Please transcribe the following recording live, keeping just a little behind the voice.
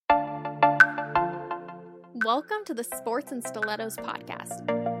Welcome to the Sports and Stilettos podcast.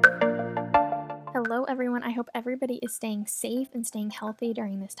 Hello, everyone. I hope everybody is staying safe and staying healthy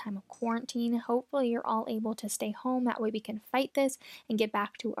during this time of quarantine. Hopefully, you're all able to stay home. That way, we can fight this and get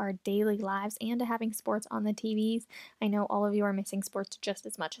back to our daily lives and to having sports on the TVs. I know all of you are missing sports just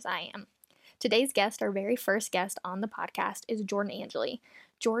as much as I am. Today's guest, our very first guest on the podcast, is Jordan Angeli.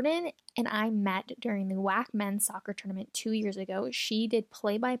 Jordan and I met during the WAC men's soccer tournament 2 years ago. She did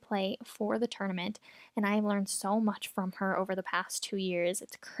play-by-play for the tournament, and I have learned so much from her over the past 2 years.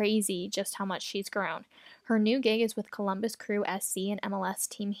 It's crazy just how much she's grown. Her new gig is with Columbus Crew SC, an MLS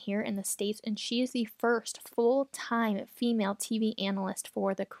team here in the States, and she is the first full-time female TV analyst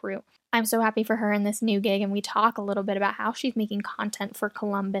for the Crew. I'm so happy for her in this new gig, and we talk a little bit about how she's making content for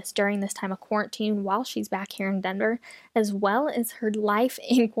Columbus during this time of quarantine while she's back here in Denver, as well as her life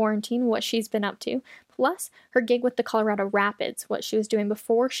in quarantine, what she's been up to, plus her gig with the Colorado Rapids, what she was doing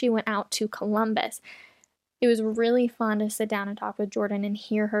before she went out to Columbus. It was really fun to sit down and talk with Jordan and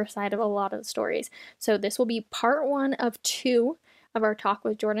hear her side of a lot of the stories. So this will be part 1 of 2 of our talk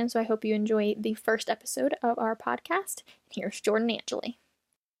with Jordan, so I hope you enjoy the first episode of our podcast. Here's Jordan Angeli.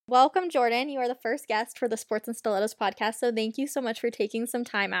 Welcome, Jordan. You are the first guest for the Sports and Stilettos podcast, so thank you so much for taking some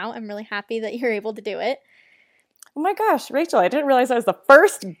time out. I'm really happy that you're able to do it. Oh my gosh, Rachel, I didn't realize I was the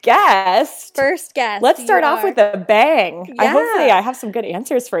first guest. First guest. Let's start off with a bang. Yeah. Hopefully I have some good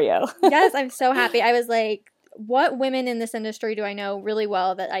answers for you. Yes, I'm so happy. I was like, what women in this industry do I know really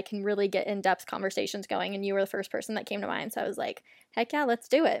well that I can really get in-depth conversations going? And you were the first person that came to mind. So I was like, heck yeah, let's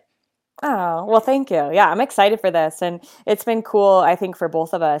do it. Oh, well, thank you. Yeah, I'm excited for this. And it's been cool, I think, for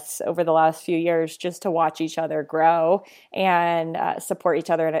both of us over the last few years just to watch each other grow and support each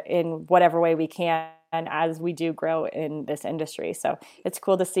other in whatever way we can as we do grow in this industry. So it's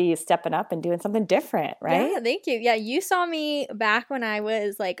cool to see you stepping up and doing something different, right? Yeah, thank you. Yeah, you saw me back when I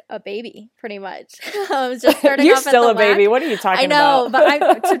was like a baby, pretty much. I was just starting You're off still at a the baby. WAC. What are you talking I know, about?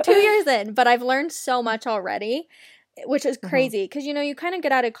 but so 2 years in, but I've learned so much already, which is crazy because, you know, you kind of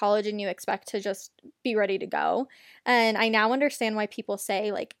get out of college and you expect to just be ready to go. And I now understand why people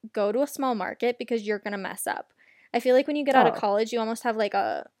say, like, go to a small market because you're going to mess up. I feel like when you get out of college, you almost have like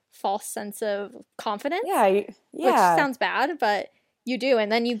a false sense of confidence. Yeah. Which sounds bad, but you do.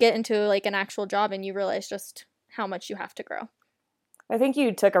 And then you get into like an actual job and you realize just how much you have to grow. I think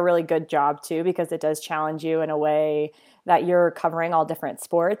you took a really good job too, because it does challenge you in a way that you're covering all different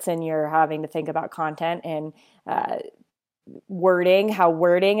sports and you're having to think about content and wording, how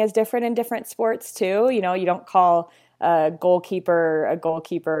wording is different in different sports too. You know, you don't call a goalkeeper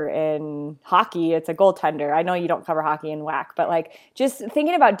in hockey, it's a goaltender. I know you don't cover hockey in WAC, but like just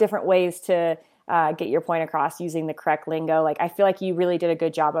thinking about different ways to get your point across using the correct lingo. Like I feel like you really did a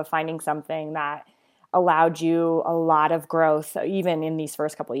good job of finding something that allowed you a lot of growth even in these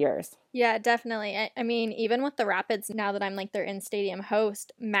first couple of years. Yeah, definitely. I mean, even with the Rapids, now that I'm like their in-stadium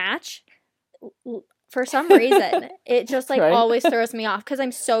host, match, for some reason, it just like always throws me off because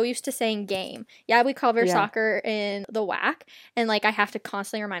I'm so used to saying game. Yeah, we cover soccer in the WAC, and like I have to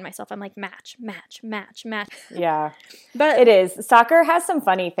constantly remind myself, I'm like match. Yeah, but it is. Soccer has some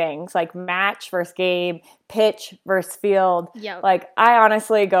funny things like match versus game, pitch versus field. Yep. Like I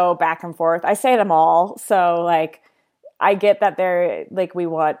honestly go back and forth. I say them all, so like I get that they're like we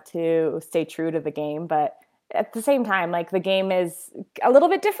want to stay true to the game, but at the same time, like the game is a little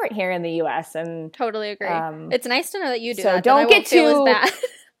bit different here in the U.S. and totally agree. It's nice to know that you do so that. Don't get too bad.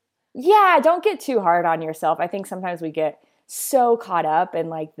 Yeah, don't get too hard on yourself. I think sometimes we get so caught up in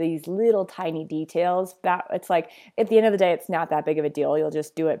like these little tiny details that it's like at the end of the day, it's not that big of a deal. You'll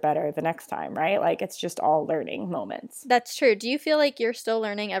just do it better the next time, right? Like it's just all learning moments. That's true. Do you feel like you're still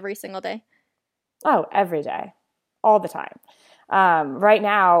learning every single day? Oh, every day, all the time. Right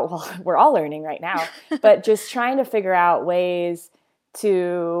now, well, we're all learning right now, but just trying to figure out ways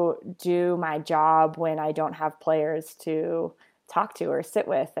to do my job when I don't have players to talk to or sit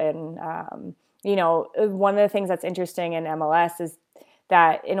with. And, you know, one of the things that's interesting in MLS is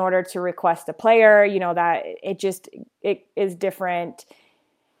that in order to request a player, you know, that it is different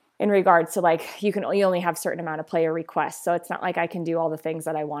in regards to like you only have a certain amount of player requests. So it's not like I can do all the things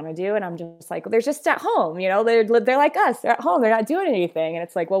that I want to do. And I'm just like, they're just at home, you know, they're like us, they're at home, they're not doing anything. And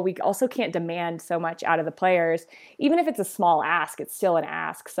it's like, well, we also can't demand so much out of the players. Even if it's a small ask, it's still an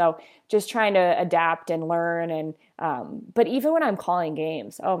ask. So just trying to adapt and learn. And, but even when I'm calling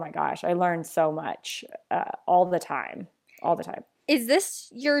games, oh my gosh, I learn so much all the time. Is this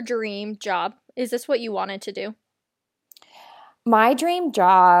your dream job? Is this what you wanted to do? My dream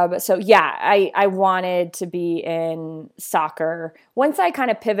job, so yeah, I wanted to be in soccer. Once I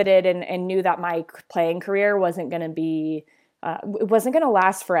kind of pivoted and knew that my playing career wasn't going to be, it wasn't going to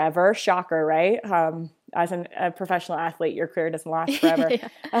last forever. Shocker, right? as a professional athlete, your career doesn't last forever.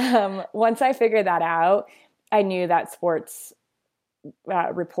 Yeah. Once I figured that out, I knew that sports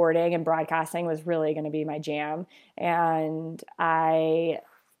reporting and broadcasting was really going to be my jam. And I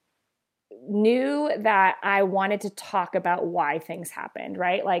knew that I wanted to talk about why things happened,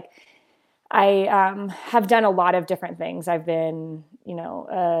 right? Like I have done a lot of different things. I've been,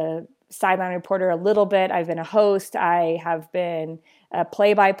 a sideline reporter a little bit. I've been a host. I have been a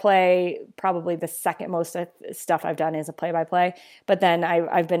play-by-play. Probably the second most stuff I've done is a play-by-play. But then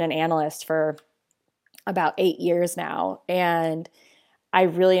I've been an analyst for about 8 years now. And I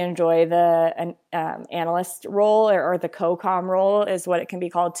really enjoy the analyst role or the co-com role is what it can be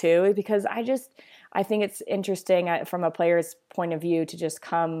called too, because I think it's interesting from a player's point of view to just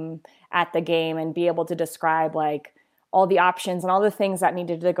come at the game and be able to describe like all the options and all the things that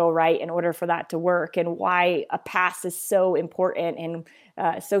needed to go right in order for that to work and why a pass is so important and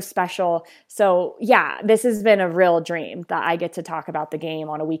so special. So yeah, this has been a real dream that I get to talk about the game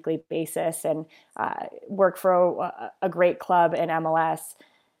on a weekly basis and work for a great club in MLS.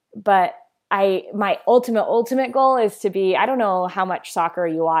 But my ultimate goal is to be, I don't know how much soccer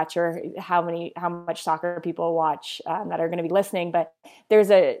you watch or how much soccer people watch that are going to be listening, but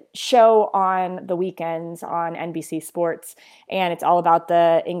there's a show on the weekends on NBC Sports, and it's all about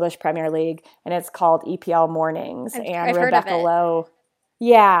the English Premier League, and it's called EPL Mornings. I've Rebecca Lowe.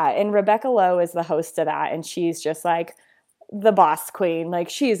 Yeah. And Rebecca Lowe is the host of that. And she's just like the boss queen. Like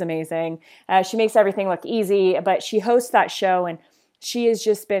she's amazing. She makes everything look easy, but she hosts that show, and she has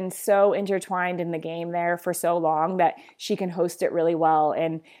just been so intertwined in the game there for so long that she can host it really well.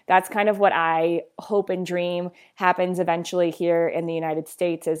 And that's kind of what I hope and dream happens eventually here in the United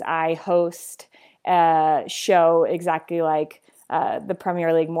States is I host a show exactly like the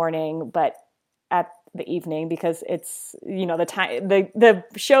Premier League morning, but at the evening because it's, the time, the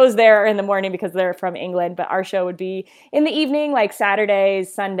shows there are in the morning because they're from England, but our show would be in the evening, like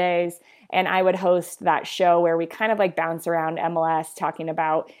Saturdays, Sundays. And I would host that show where we kind of like bounce around MLS talking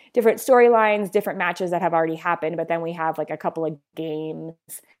about different storylines, different matches that have already happened. But then we have like a couple of games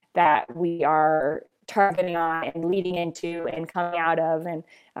that we are targeting on and leading into and coming out of and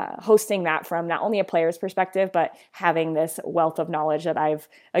hosting that from not only a player's perspective, but having this wealth of knowledge that I've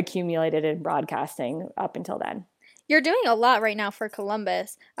accumulated in broadcasting up until then. You're doing a lot right now for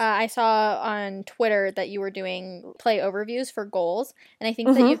Columbus. I saw on Twitter that you were doing play overviews for goals, and I think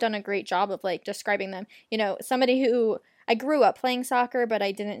that you've done a great job of like describing them. Somebody who I grew up playing soccer, but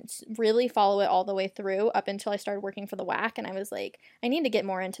I didn't really follow it all the way through up until I started working for the WAC, and I was like, I need to get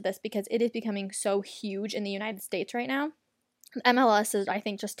more into this because it is becoming so huge in the United States right now. MLS is, I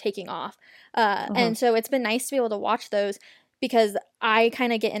think, just taking off. And so it's been nice to be able to watch those because I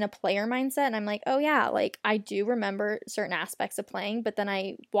kind of get in a player mindset and I'm like, oh yeah, like I do remember certain aspects of playing, but then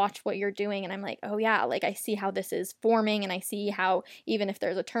I watch what you're doing and I'm like, oh yeah, like I see how this is forming and I see how even if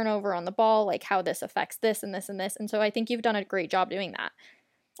there's a turnover on the ball, like how this affects this and this and this. And so I think you've done a great job doing that.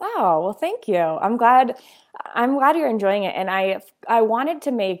 Oh, well, thank you. I'm glad you're enjoying it. And I wanted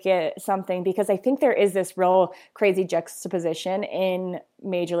to make it something because I think there is this real crazy juxtaposition in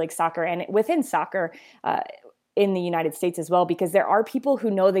Major League Soccer and within soccer, in the United States as well, because there are people who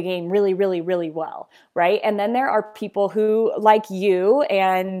know the game really, really, really well, right? And then there are people who, like you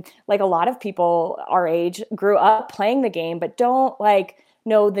and like a lot of people our age, grew up playing the game, but don't like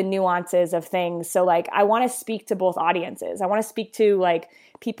know the nuances of things. So like, I want to speak to both audiences. I want to speak to like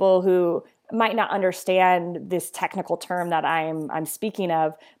people who might not understand this technical term that I'm speaking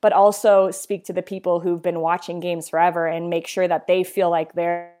of, but also speak to the people who've been watching games forever and make sure that they feel like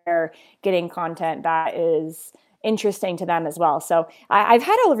they're getting content that is interesting to them as well. So I've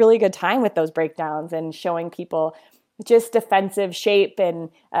had a really good time with those breakdowns and showing people just defensive shape and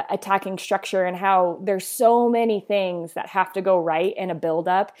attacking structure and how there's so many things that have to go right in a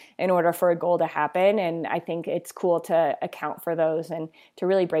buildup in order for a goal to happen. And I think it's cool to account for those and to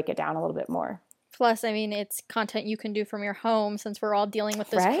really break it down a little bit more. Plus, I mean, it's content you can do from your home since we're all dealing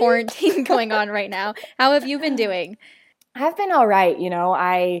with this quarantine going on right now. How have you been doing? I've been all right.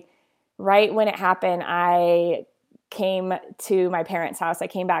 Right when it happened, I came to my parents' house. I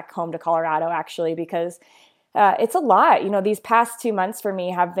came back home to Colorado actually because it's a lot. These past 2 months for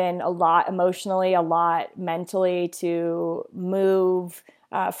me have been a lot emotionally, a lot mentally to move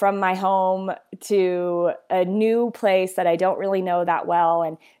from my home to a new place that I don't really know that well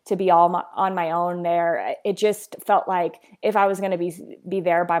and to be all on my own there. It just felt like if I was going to be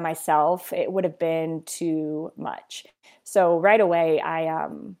there by myself, it would have been too much. So right away,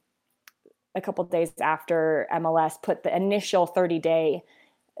 a couple of days after MLS put the initial 30-day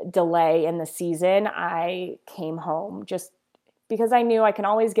delay in the season, I came home just because I knew I can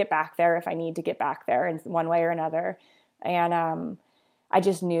always get back there if I need to get back there in one way or another. And I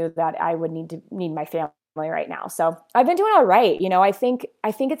just knew that I would need my family right now. So I've been doing all right. I think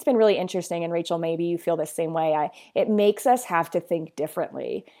it's been really interesting, and Rachel, maybe you feel the same way. It makes us have to think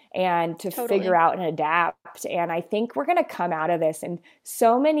differently and to figure out and adapt. And I think we're going to come out of this in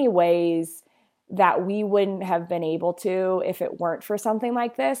so many ways that we wouldn't have been able to if it weren't for something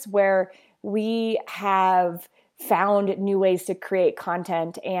like this, where we have found new ways to create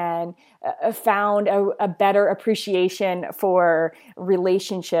content and found a better appreciation for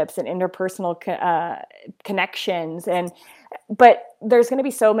relationships and interpersonal connections. But there's going to be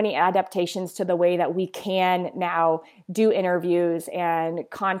so many adaptations to the way that we can now do interviews and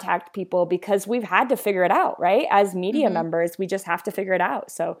contact people, because we've had to figure it out, right? As media members, we just have to figure it out.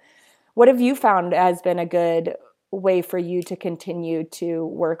 So what have you found has been a good way for you to continue to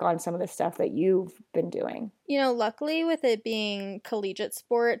work on some of the stuff that you've been doing? Luckily, with it being collegiate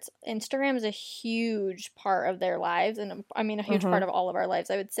sports, Instagram is a huge part of their lives, and I mean a huge part of all of our lives,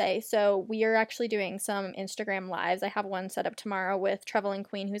 I would say. So we are actually doing some Instagram lives. I have one set up tomorrow with Trevelyan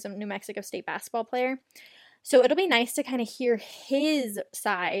Queen, who's a New Mexico State basketball player. So it'll be nice to kind of hear his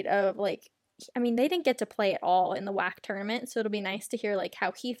side of they didn't get to play at all in the WAC tournament, so it'll be nice to hear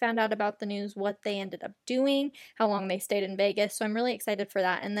how he found out about the news, what they ended up doing, how long they stayed in Vegas. So I'm really excited for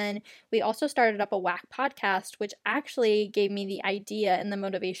that. And then we also started up a WAC podcast, which actually gave me the idea and the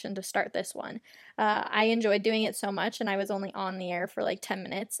motivation to start this one. I enjoyed doing it so much, and I was only on the air for 10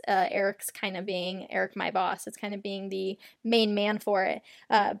 minutes. Eric, my boss, is kind of being the main man for it.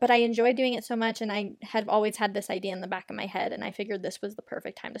 But I enjoyed doing it so much, and I had always had this idea in the back of my head, and I figured this was the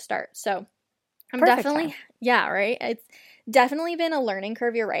perfect time to start. So I'm definitely, yeah, right? It's definitely been a learning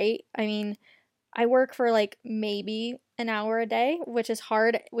curve, you're right. I mean, I work for maybe an hour a day, which is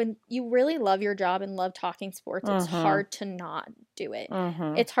hard. When you really love your job and love talking sports, it's hard to not do it.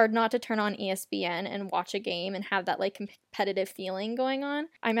 It's hard not to turn on ESPN and watch a game and have that competitive feeling going on.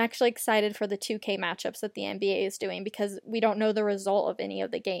 I'm actually excited for the 2K matchups that the NBA is doing, because we don't know the result of any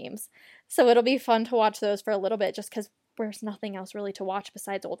of the games. So it'll be fun to watch those for a little bit, just because there's nothing else really to watch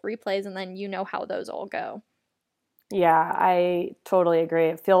besides old replays, and then how those all go. Yeah, I totally agree.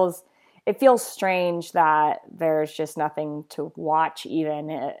 It feels strange that there's just nothing to watch even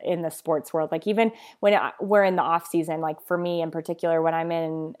in the sports world. Even when we're in the off season, for me in particular, when I'm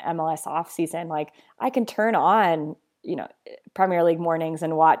in MLS off season, I can turn on, Premier League mornings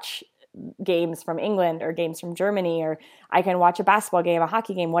and watch games from England or games from Germany, or I can watch a basketball game, a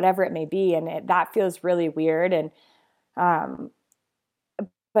hockey game, whatever it may be. And that feels really weird. And,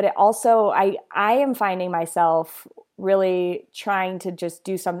 but it also, I am finding myself really trying to just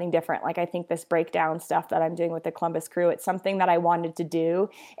do something different. I think this breakdown stuff that I'm doing with the Columbus Crew, it's something that I wanted to do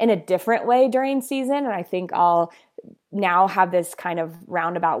in a different way during season. And I think I'll now have this kind of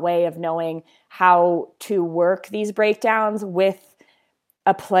roundabout way of knowing how to work these breakdowns with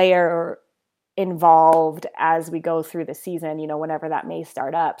a player involved as we go through the season, whenever that may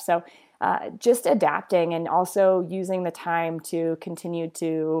start up. So just adapting, and also using the time to continue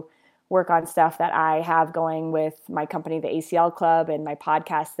to work on stuff that I have going with my company, the ACL Club, and my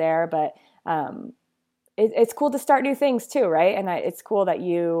podcast there. But it's cool to start new things too, right? And it's cool that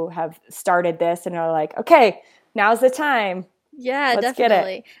you have started this and are okay, now's the time. Yeah, let's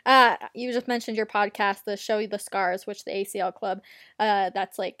definitely. Get it. You just mentioned your podcast, the Show You the Scars, which the ACL Club,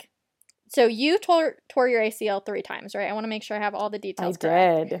 that's so you tore your ACL 3 times, right? I want to make sure I have all the details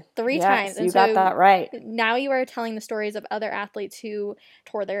correct. I did. 3 times. And you got that right. Now you are telling the stories of other athletes who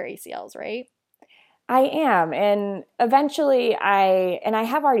tore their ACLs, right? I am. And eventually I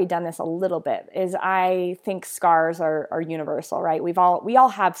have already done this a little bit, is I think scars are universal, right? We all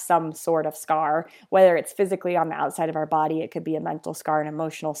have some sort of scar, whether it's physically on the outside of our body, it could be a mental scar, an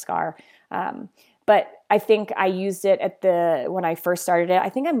emotional scar. But I think I used it when I first started it. I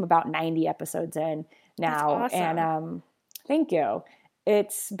think I'm about 90 episodes in now. That's awesome. And thank you.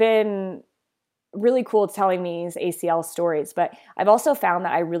 It's been really cool telling these ACL stories, but I've also found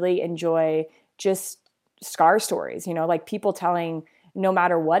that I really enjoy just scar stories, people telling, no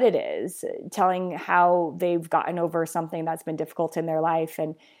matter what it is, telling how they've gotten over something that's been difficult in their life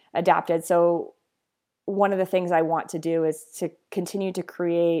and adapted. So one of the things I want to do is to continue to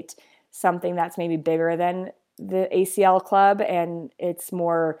create something that's maybe bigger than the ACL Club, and it's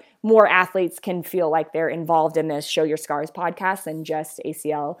more athletes can feel like they're involved in this Show Your Scars podcast than just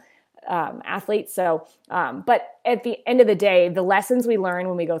ACL athletes. So, but at the end of the day, the lessons we learn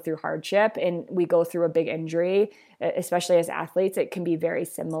when we go through hardship and we go through a big injury, especially as athletes, it can be very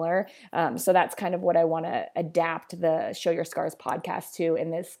similar. So that's kind of what I want to adapt the Show Your Scars podcast to in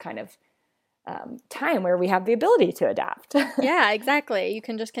this kind of time where we have the ability to adapt. Yeah, exactly. You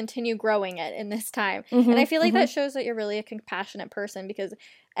can just continue growing it in this time. Mm-hmm, And I feel like mm-hmm. that shows that you're really a compassionate person, because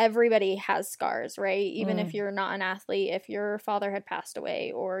everybody has scars, right? Even if you're not an athlete, if your father had passed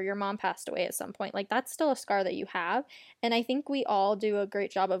away or your mom passed away at some point, like that's still a scar that you have. And I think we all do a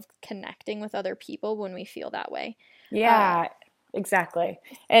great job of connecting with other people when we feel that way. Yeah, exactly.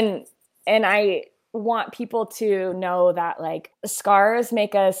 And I want people to know that like scars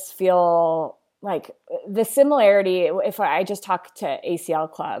make us feel like the similarity. If I just talk to ACL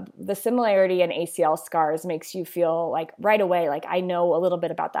Club, the similarity in ACL scars makes you feel like right away, like I know a little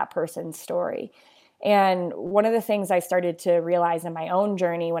bit about that person's story. And one of the things I started to realize in my own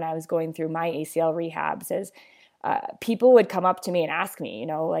journey when I was going through my ACL rehabs is people would come up to me and ask me, you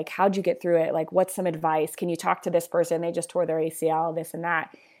know, like, how'd you get through it? Like, what's some advice? Can you talk to this person? They just tore their ACL, this and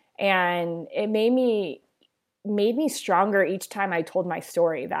that. And it made me stronger each time I told my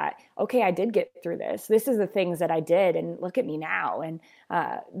story that, okay, I did get through this. This is the things that I did. And look at me now. And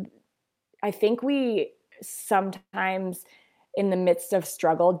I think we sometimes in the midst of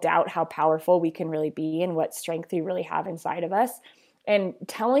struggle doubt how powerful we can really be and what strength we really have inside of us. And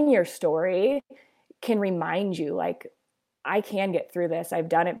telling your story can remind you like, I can get through this. I've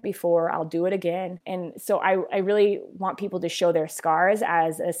done it before. I'll do it again. And so I really want people to show their scars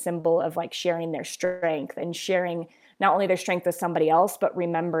as a symbol of like sharing their strength and sharing not only their strength with somebody else, but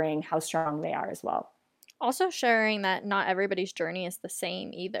remembering how strong they are as well. Also sharing that not everybody's journey is the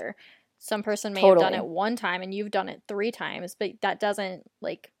same either. Some person may Totally. have done it one time and you've done it 3 times, but that doesn't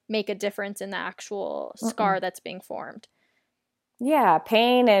like make a difference in the actual scar that's being formed. Yeah,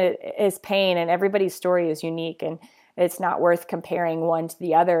 pain is pain, and everybody's story is unique, and it's not worth comparing one to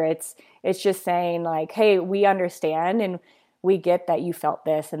the other. It's just saying like, hey, we understand and we get that you felt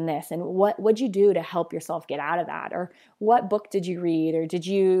this and this, and what would you do to help yourself get out of that? Or what book did you read? Or did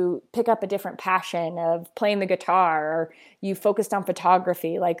you pick up a different passion of playing the guitar? Or you focused on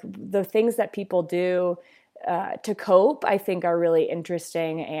photography? Like the things that people do to cope, I think are really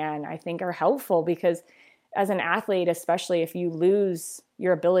interesting and I think are helpful because as an athlete, especially if you lose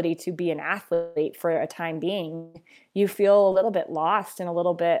your ability to be an athlete for a time being, you feel a little bit lost and a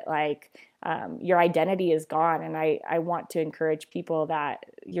little bit like your identity is gone. And I want to encourage people that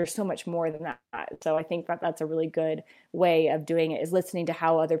you're so much more than that. So I think that that's a really good way of doing it, is listening to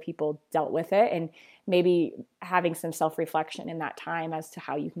how other people dealt with it and maybe having some self-reflection in that time as to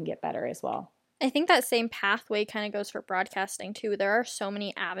how you can get better as well. I think that same pathway kind of goes for broadcasting too. There are so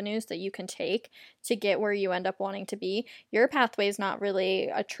many avenues that you can take to get where you end up wanting to be. Your pathway is not really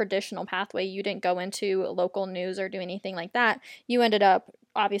a traditional pathway. You didn't go into local news or do anything like that. You ended up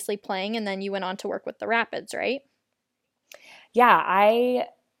obviously playing and then you went on to work with the Rapids, right? Yeah, I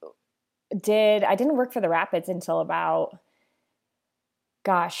didn't work for the Rapids until about,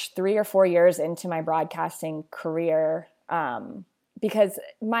 3 or 4 years into my broadcasting career. Because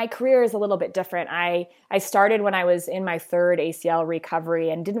my career is a little bit different. I started when I was in my 3rd ACL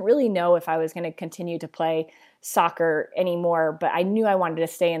recovery and didn't really know if I was going to continue to play soccer anymore, but I knew I wanted to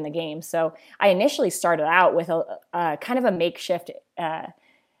stay in the game. So I initially started out with a kind of a makeshift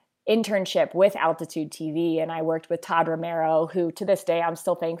internship with Altitude TV, and I worked with Todd Romero, who to this day I'm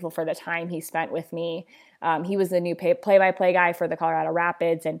still thankful for the time he spent with me. He was the new play-by-play guy for the Colorado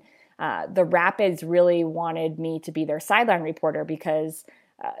Rapids, and the Rapids really wanted me to be their sideline reporter because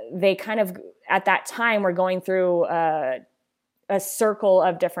they kind of, at that time, were going through a circle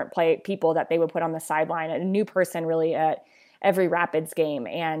of different people that they would put on the sideline, a new person really at every Rapids game.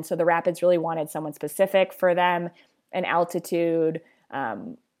 And so the Rapids really wanted someone specific for them, and Altitude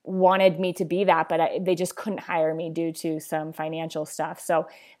wanted me to be that, but they just couldn't hire me due to some financial stuff. So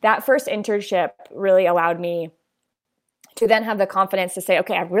that first internship really allowed me to then have the confidence to say,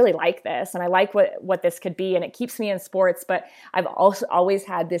 okay, I really like this and I like what this could be, and it keeps me in sports, but I've also always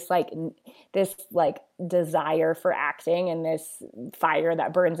had this desire for acting and this fire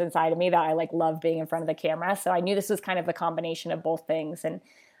that burns inside of me that I love being in front of the camera. So I knew this was kind of a combination of both things. And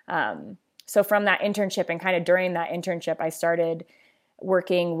so from that internship and kind of during that internship, I started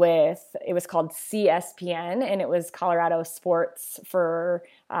working with, it was called CSPN, and it was Colorado Sports for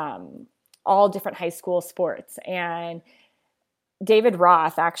all different high school sports. And David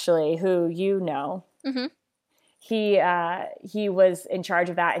Roth, actually, who you know, mm-hmm. he was in charge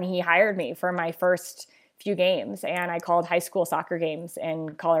of that, and he hired me for my first few games. And I called high school soccer games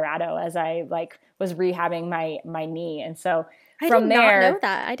in Colorado as I was rehabbing my knee. And so from there, I did not know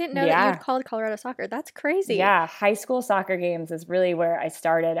that. I didn't know that you'd called Colorado soccer. That's crazy. Yeah, high school soccer games is really where I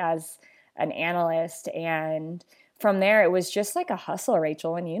started as an analyst, and from there it was just like a hustle,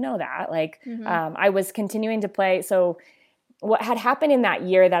 Rachel, and you know that. I was continuing to play. So what had happened in that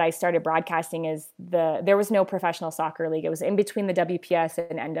year that I started broadcasting is there was no professional soccer league. It was in between the WPS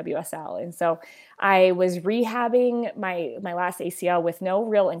and NWSL. And so I was rehabbing my last ACL with no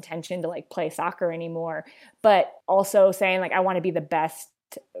real intention to like play soccer anymore, but also saying like, I want to be the best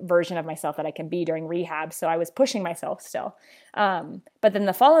version of myself that I can be during rehab. So I was pushing myself still. But then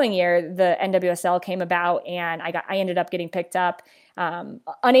the following year, the NWSL came about and I ended up getting picked up,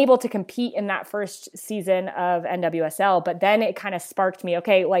 unable to compete in that first season of NWSL. But then it kind of sparked me,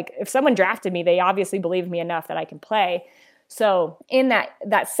 okay, like if someone drafted me, they obviously believed me enough that I can play. So in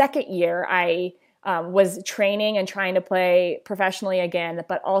that second year, I was training and trying to play professionally again,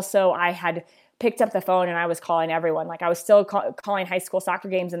 but also I had picked up the phone and I was calling everyone. Like I was still calling high school soccer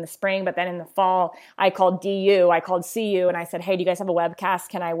games in the spring, but then in the fall, I called DU, I called CU, and I said, hey, do you guys have a webcast?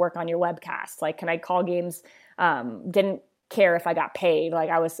 Can I work on your webcast? Like, can I call games? Didn't care if I got paid.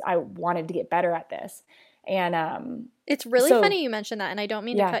 Like I wanted to get better at this. And it's really funny you mentioned that, and I don't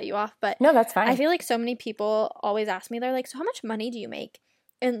mean to cut you off, but no, that's fine. I feel like so many people always ask me, they're like, so how much money do you make?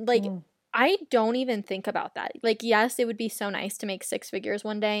 And like, I don't even think about that. Like, yes, it would be so nice to make 6 figures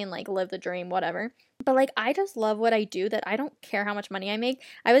one day and like live the dream, whatever. But like, I just love what I do, that I don't care how much money I make.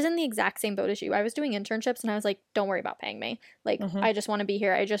 I was in the exact same boat as you. I was doing internships and I was like, don't worry about paying me. Like, I just want to be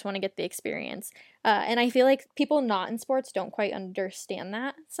here. I just want to get the experience. And I feel like people not in sports don't quite understand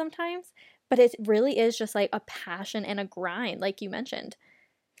that sometimes. But it really is just like a passion and a grind, like you mentioned.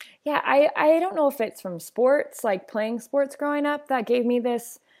 Yeah, I don't know if it's from sports, like playing sports growing up, that gave me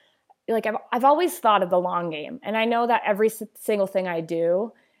this. Like I've always thought of the long game, and I know that every single thing I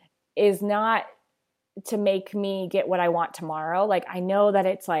do is not to make me get what I want tomorrow. Like I know that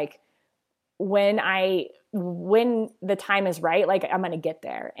it's like when the time is right, like I'm going to get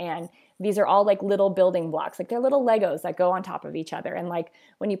there. And these are all like little building blocks. Like they're little Legos that go on top of each other. And like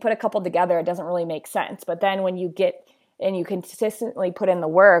when you put a couple together, it doesn't really make sense. But then when you get and you consistently put in the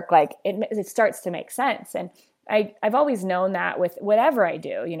work, like it starts to make sense. And I've always known that with whatever I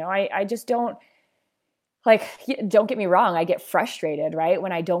do, you know, I just don't get me wrong. I get frustrated, right?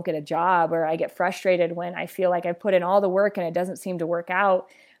 When I don't get a job, or I get frustrated when I feel like I've put in all the work and it doesn't seem to work out.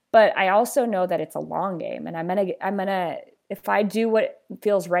 But I also know that it's a long game, and I'm going to, if I do what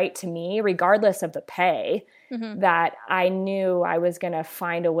feels right to me, regardless of the pay, that I knew I was going to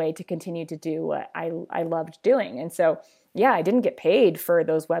find a way to continue to do what I loved doing. And so, yeah, I didn't get paid for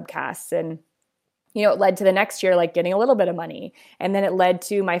those webcasts, and you know, it led to the next year, like getting a little bit of money. And then it led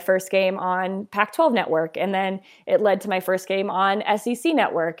to my first game on Pac-12 network. And then it led to my first game on SEC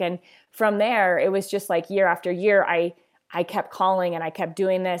network. And from there, it was just like year after year, I kept calling and I kept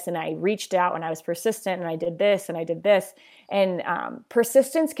doing this, and I reached out and I was persistent, and I did this and I did this. And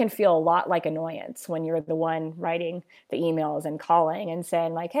persistence can feel a lot like annoyance when you're the one writing the emails and calling and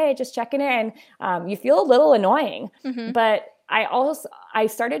saying like, hey, just checking in. You feel a little annoying. But I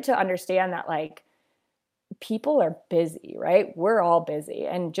started to understand that like, people are busy, right? We're all busy.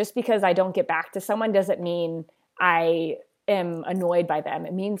 And just because I don't get back to someone doesn't mean I am annoyed by them.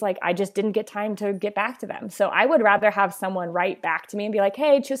 It means like I just didn't get time to get back to them. So I would rather have someone write back to me and be like,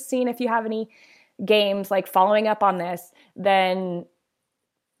 hey, just seeing if you have any games, like following up on this, than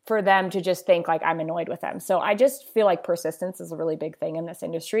for them to just think like I'm annoyed with them. So I just feel like persistence is a really big thing in this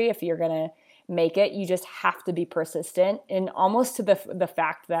industry. If you're going to make it, you just have to be persistent, and almost to the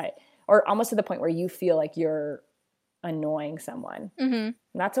fact that, or almost to the point where you feel like you're annoying someone. And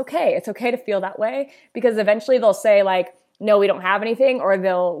that's okay. It's okay to feel that way, because eventually they'll say like, no, we don't have anything, or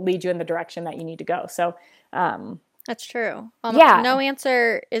they'll lead you in the direction that you need to go. So that's true. No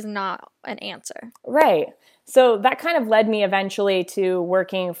answer is not an answer. Right. So that kind of led me eventually to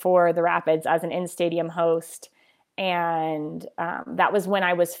working for the Rapids as an in-stadium host. And that was when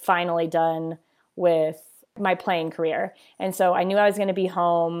I was finally done with my playing career. And so I knew I was going to be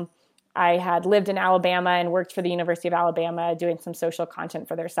home. I had lived in Alabama and worked for the University of Alabama doing some social content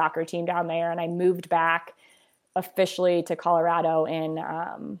for their soccer team down there. And I moved back officially to Colorado in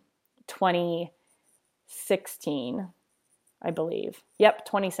 2016, I believe. Yep,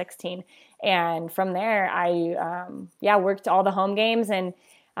 2016. And from there, I worked all the home games. And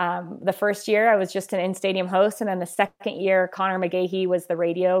the first year, I was just an in-stadium host. And then the second year, Connor McGahey was the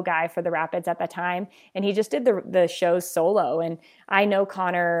radio guy for the Rapids at the time. And he just did the shows solo. And I know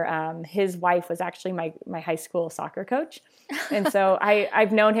Connor, his wife was actually my high school soccer coach. And so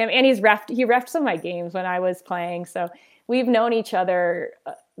I've known him, and he reffed some of my games when I was playing. So we've known each other,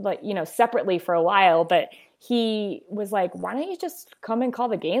 separately for a while, but he was like, why don't you just come and call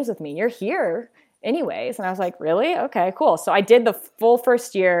the games with me? You're here anyways. And I was like, really? Okay, cool. So I did the full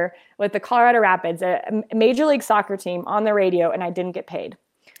first year with the Colorado Rapids, a Major League Soccer team, on the radio, and I didn't get paid.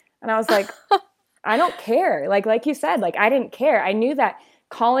 And I was like, I don't care. Like you said, like I didn't care. I knew that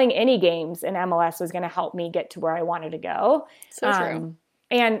calling any games in MLS was going to help me get to where I wanted to go. So true.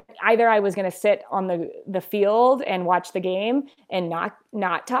 And either I was going to sit on the field and watch the game and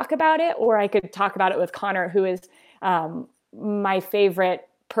not talk about it, or I could talk about it with Connor, who is my favorite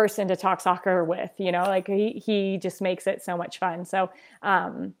person to talk soccer with. You know, like he just makes it so much fun. So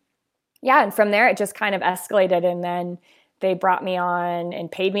yeah, and from there it just kind of escalated, and then they brought me on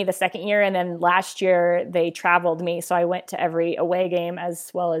and paid me the second year. And then last year they traveled me. So I went to every away game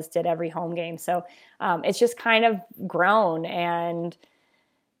as well as did every home game. So it's just kind of grown, and,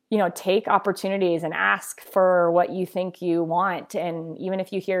 you know, take opportunities and ask for what you think you want. And even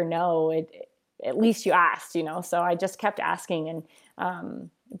if you hear no, at least you asked, you know? So I just kept asking and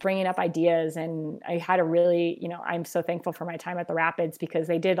bringing up ideas. And I had a really, you know, I'm so thankful for my time at the Rapids because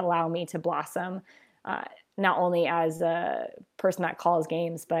they did allow me to blossom, not only as a person that calls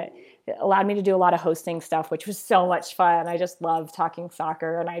games, but it allowed me to do a lot of hosting stuff, which was so much fun. I just love talking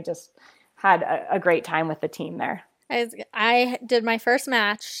soccer, and I just had a great time with the team there. I did my first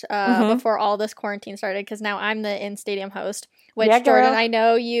match before all this quarantine started, because now I'm the in-stadium host, which, yeah, Jordan, I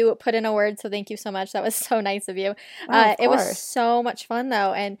know you put in a word, so thank you so much. That was so nice of you. It was so much fun,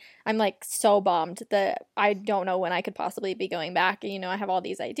 though, and I'm, like, so bummed that I don't know when I could possibly be going back. You know, I have all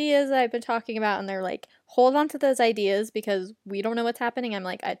these ideas that I've been talking about, and they're like, hold on to those ideas because we don't know what's happening. I'm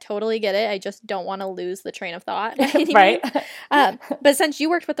like, I totally get it. I just don't want to lose the train of thought. Right. But since you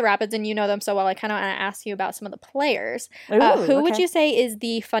worked with the Rapids and you know them so well, I kind of want to ask you about some of the players. Who would you say is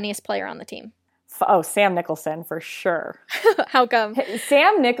the funniest player on the team? Oh, Sam Nicholson for sure. How come?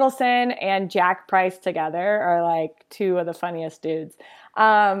 Sam Nicholson and Jack Price together are like two of the funniest dudes.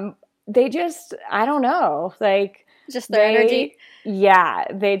 They just, I don't know, like just their energy. Yeah,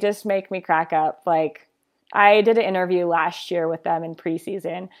 they just make me crack up. Like I did an interview last year with them in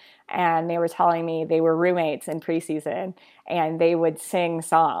preseason, and they were telling me they were roommates in preseason, and they would sing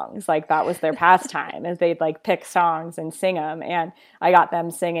songs. Like that was their pastime, is they'd like pick songs and sing them. And I got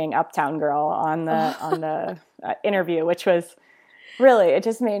them singing Uptown Girl on the interview, which was really, it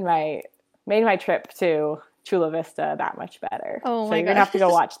just made my trip to Chula Vista that much better. Oh my So you're gonna have to go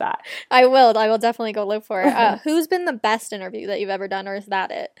watch that. I will definitely go look for it. Who's been the best interview that you've ever done, or is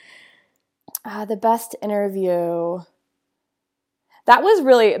that it? The best interview. That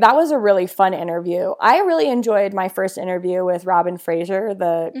was a really fun interview. I really enjoyed my first interview with Robin Fraser,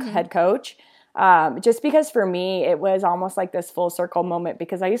 the head coach, just because for me, it was almost like this full circle moment,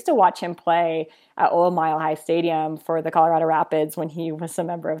 because I used to watch him play at Old Mile High Stadium for the Colorado Rapids when he was a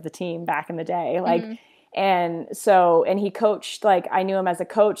member of the team back in the day. Like, and he coached, like I knew him as a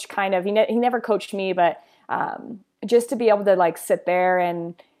coach kind of, he never coached me, but just to be able to like sit there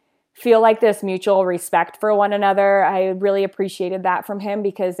and feel like this mutual respect for one another. I really appreciated that from him,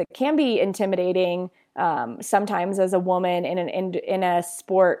 because it can be intimidating sometimes as a woman in a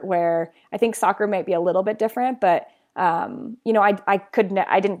sport where I think soccer might be a little bit different, but you know, I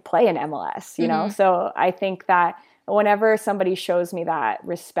didn't play in MLS, you know, so I think that whenever somebody shows me that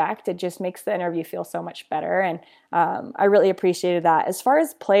respect, it just makes the interview feel so much better. And I really appreciated that. As far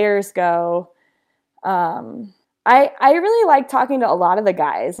as players go, I really like talking to a lot of the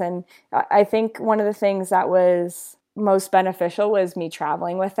guys, and I think one of the things that was most beneficial was me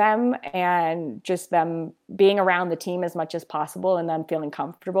traveling with them and just them being around the team as much as possible, and them feeling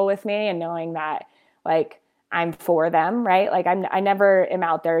comfortable with me and knowing that like I'm for them, right? Like I never am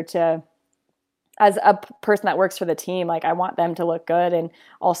out there to, as a person that works for the team, like I want them to look good, and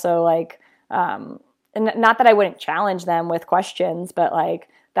also like and not that I wouldn't challenge them with questions, but like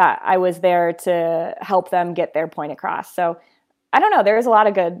that I was there to help them get their point across. So I don't know. There's a lot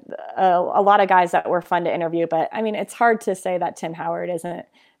of guys that were fun to interview, but I mean, it's hard to say that Tim Howard isn't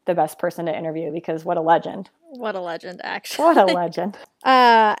the best person to interview, because what a legend. What a legend, actually. What a legend.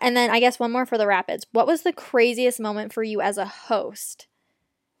 And then I guess one more for the Rapids. What was the craziest moment for you as a host?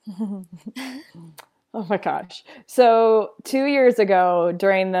 Oh my gosh. So 2 years ago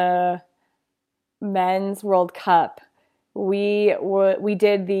during the Men's World Cup, we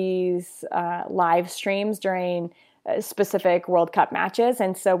did these live streams during specific World Cup matches.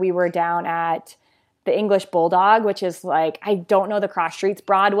 And so we were down at the English Bulldog, which is like, I don't know the cross streets,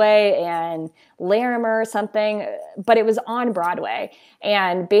 Broadway and Larimer or something, but it was on Broadway.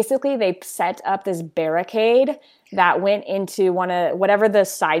 And basically they set up this barricade that went into whatever the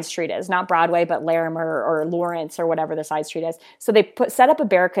side street is, not Broadway, but Larimer or Lawrence or whatever the side street is. So they set up a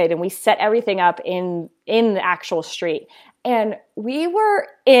barricade, and we set everything up in the actual street. And we were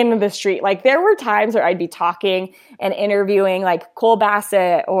in the street. Like there were times where I'd be talking and interviewing like Cole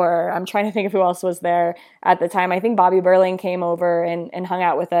Bassett, or I'm trying to think of who else was there at the time. I think Bobby Burling came over and hung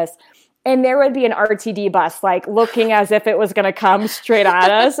out with us. and there would be an RTD bus, like looking as if it was going to come straight at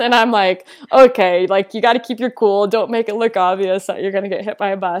us. And I'm like, okay, like you got to keep your cool. Don't make it look obvious that you're going to get hit by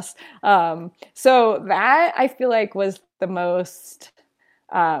a bus. So that I feel like was the most,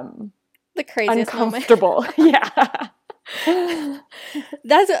 the craziest uncomfortable. Yeah.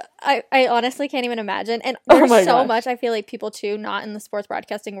 That's I honestly can't even imagine. And there's so much, I feel like people too, not in the sports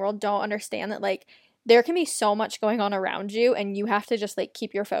broadcasting world, don't understand that like there can be so much going on around you and you have to just like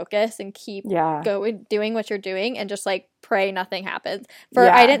keep your focus and keep going, doing what you're doing and just like pray nothing happens.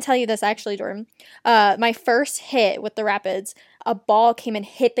 I didn't tell you this actually, Jordan. My first hit with the Rapids, a ball came and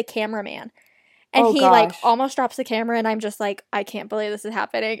hit the cameraman. And he like almost drops the camera and I'm just like, I can't believe this is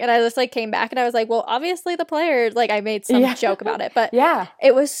happening. And I just like came back and I was like, well, obviously the players, like I made some joke about it, but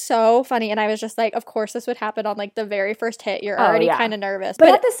it was so funny. And I was just like, of course this would happen on like the very first hit. You're already kind of nervous.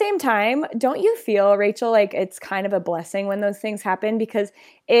 But at the same time, don't you feel, Rachel, like it's kind of a blessing when those things happen because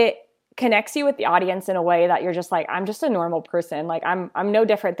it connects you with the audience in a way that you're just like, I'm just a normal person. Like I'm no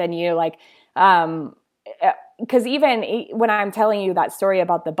different than you. Like, because even when I'm telling you that story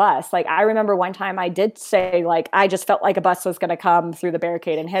about the bus, like I remember one time I did say like I just felt like a bus was going to come through the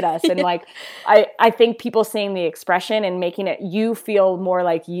barricade and hit us. And like I think people seeing the expression and making it you feel more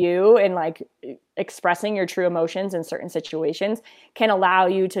like you and like expressing your true emotions in certain situations can allow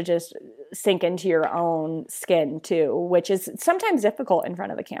you to just sink into your own skin too, which is sometimes difficult in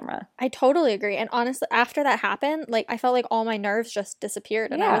front of the camera. I totally agree. And honestly, after that happened, like I felt like all my nerves just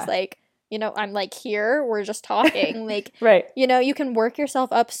disappeared and I was like, you know, I'm like here, we're just talking. Like, you know, you can work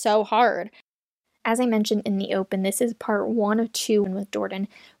yourself up so hard. As I mentioned in the open, this is part 1 of 2 with Jordan.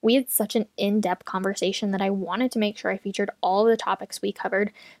 We had such an in-depth conversation that I wanted to make sure I featured all of the topics we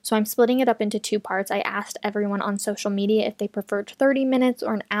covered, so I'm splitting it up into 2 parts. I asked everyone on social media if they preferred 30 minutes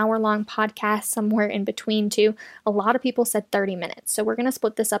or an hour-long podcast, somewhere in between two. A lot of people said 30 minutes, so we're going to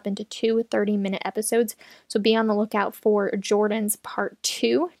split this up into 2 30-minute episodes, so be on the lookout for Jordan's part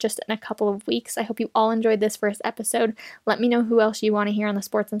 2 just in a couple of weeks. I hope you all enjoyed this first episode. Let me know who else you want to hear on the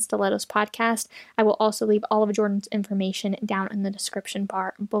Sports and Stilettos podcast. I will also leave all of Jordan's information down in the description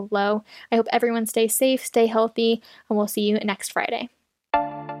bar below. I hope everyone stays safe, stay healthy, and we'll see you next Friday.